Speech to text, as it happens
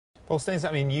Well, Staines,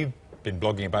 I mean, you've been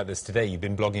blogging about this today. You've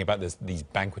been blogging about these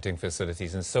banqueting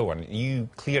facilities and so on. You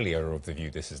clearly are of the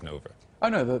view this isn't over. Oh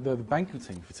no, the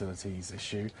banqueting facilities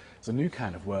issue is a new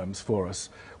can of worms for us.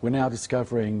 We're now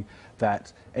discovering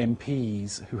that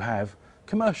MPs who have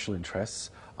commercial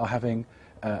interests are having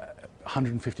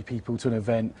 150 people to an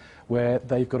event where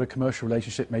they've got a commercial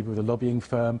relationship, maybe with a lobbying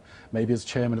firm, maybe as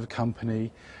chairman of a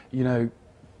company. You know,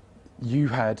 you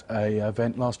had an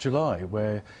event last July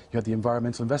where you had the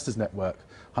Environmental Investors Network,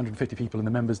 150 people in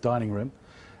the members' dining room.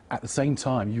 At the same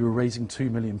time, you were raising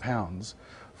 £2 million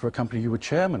for a company you were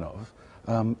chairman of,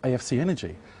 AFC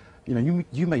Energy. You know,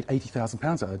 you made £80,000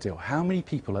 out of the deal. How many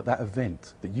people at that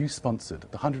event that you sponsored,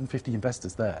 the 150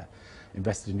 investors there,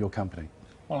 invested in your company?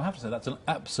 Well, I have to say that's an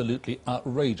absolutely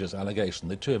outrageous allegation.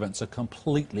 The two events are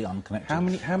completely unconnected. How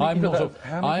many I'm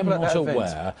not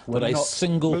aware that a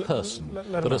single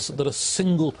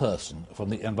person from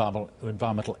the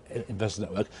Environmental Investors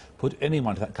Network put any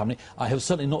money to that company. I have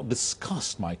certainly not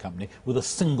discussed my company with a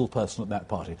single person at that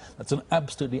party. That's an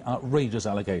absolutely outrageous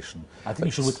allegation. I think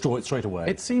you should withdraw it straight away.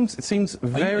 It seems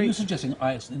very... Are you suggesting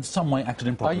I, in some way, acted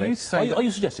improperly? Are you saying... Are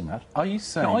you suggesting that? Are you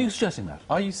saying... No, are you suggesting that?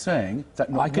 Are you saying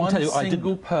that not one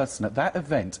single person at that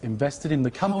event invested in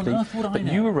the company that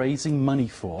you were raising money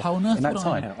for in that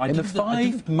time? In the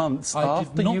 5 months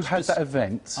after you had that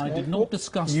event, I did not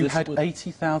discuss you this had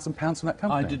 £80,000 from that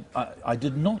company. I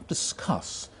did not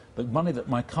discuss the money that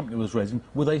my company was raising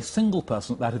with a single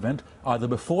person at that event, either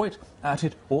before it, at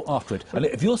it, or after it. And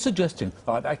if you're suggesting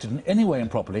that I've acted in any way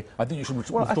improperly, I think you should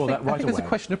withdraw that right away. I think there's a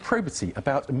question of probity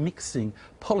about mixing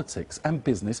politics and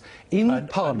business in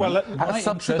Parliament at a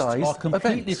subsidised event. My interests are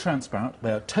completely transparent.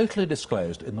 They are totally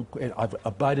disclosed. I've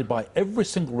abided by every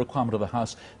single requirement of the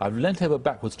House. I've leant over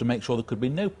backwards to make sure there could be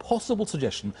no possible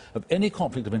suggestion of any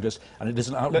conflict of interest, and it is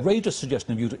an outrageous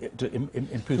suggestion of you to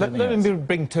improve anything else. Let me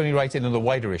bring Tony right in on the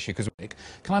wider issue.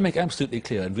 Can I make absolutely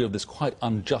clear, in view of this quite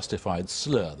unjustified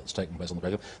slur that's taken place on the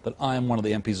programme, that I am one of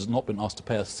the MPs who has not been asked to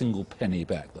pay a single penny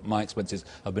back, that my expenses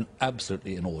have been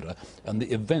absolutely in order, and the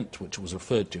event which was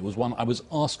referred to was one I was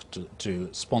asked to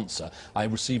sponsor. I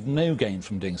received no gain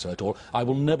from doing so at all. I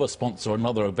will never sponsor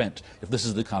another event if this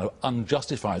is the kind of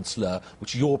unjustified slur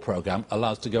which your programme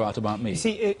allows to go out about me. You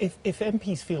see, if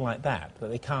MPs feel like that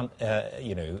they can't,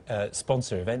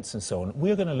 sponsor events and so on,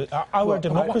 we're going to lose. Our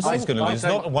democracy is going to lose,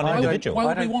 not one individual. Why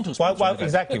would we want to sponsor an event?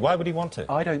 Exactly. Why would he want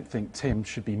to? I don't think Tim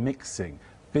should be mixing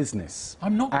business.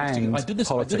 I'm not mixing. I did this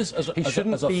as a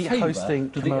favour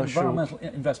to the Environmental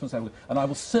Investments Network, and I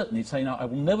will certainly say now I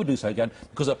will never do so again,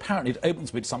 because apparently it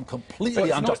opens me to some completely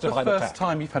unjustified attack. It's not the first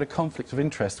time you've had a conflict of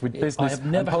interest with business I have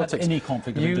never and politics. had any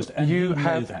conflict of interest, and you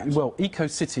know that. Well,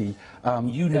 EcoCity,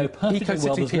 you know perfectly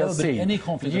well there's never been any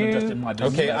conflict of interest in my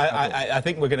business. Okay, I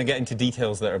think we're going to get into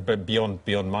details that are beyond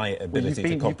my ability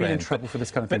to comprehend. You've been in trouble for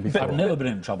this kind of thing before. I've never been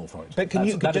in trouble for it. But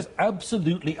that is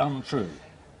absolutely untrue.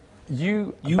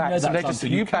 You backed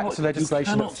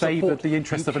legislation that favoured the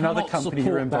interest of another company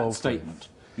you're involved in.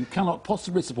 You cannot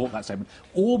possibly support that statement.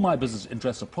 All my business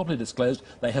interests are properly disclosed.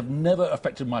 They have never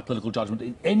affected my political judgment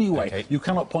in any way. Okay. You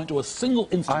cannot point to a single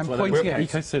instance where... I'm pointing at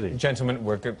EcoCity. Gentlemen,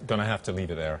 we're going to have to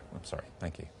leave it there. I'm sorry.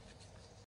 Thank you.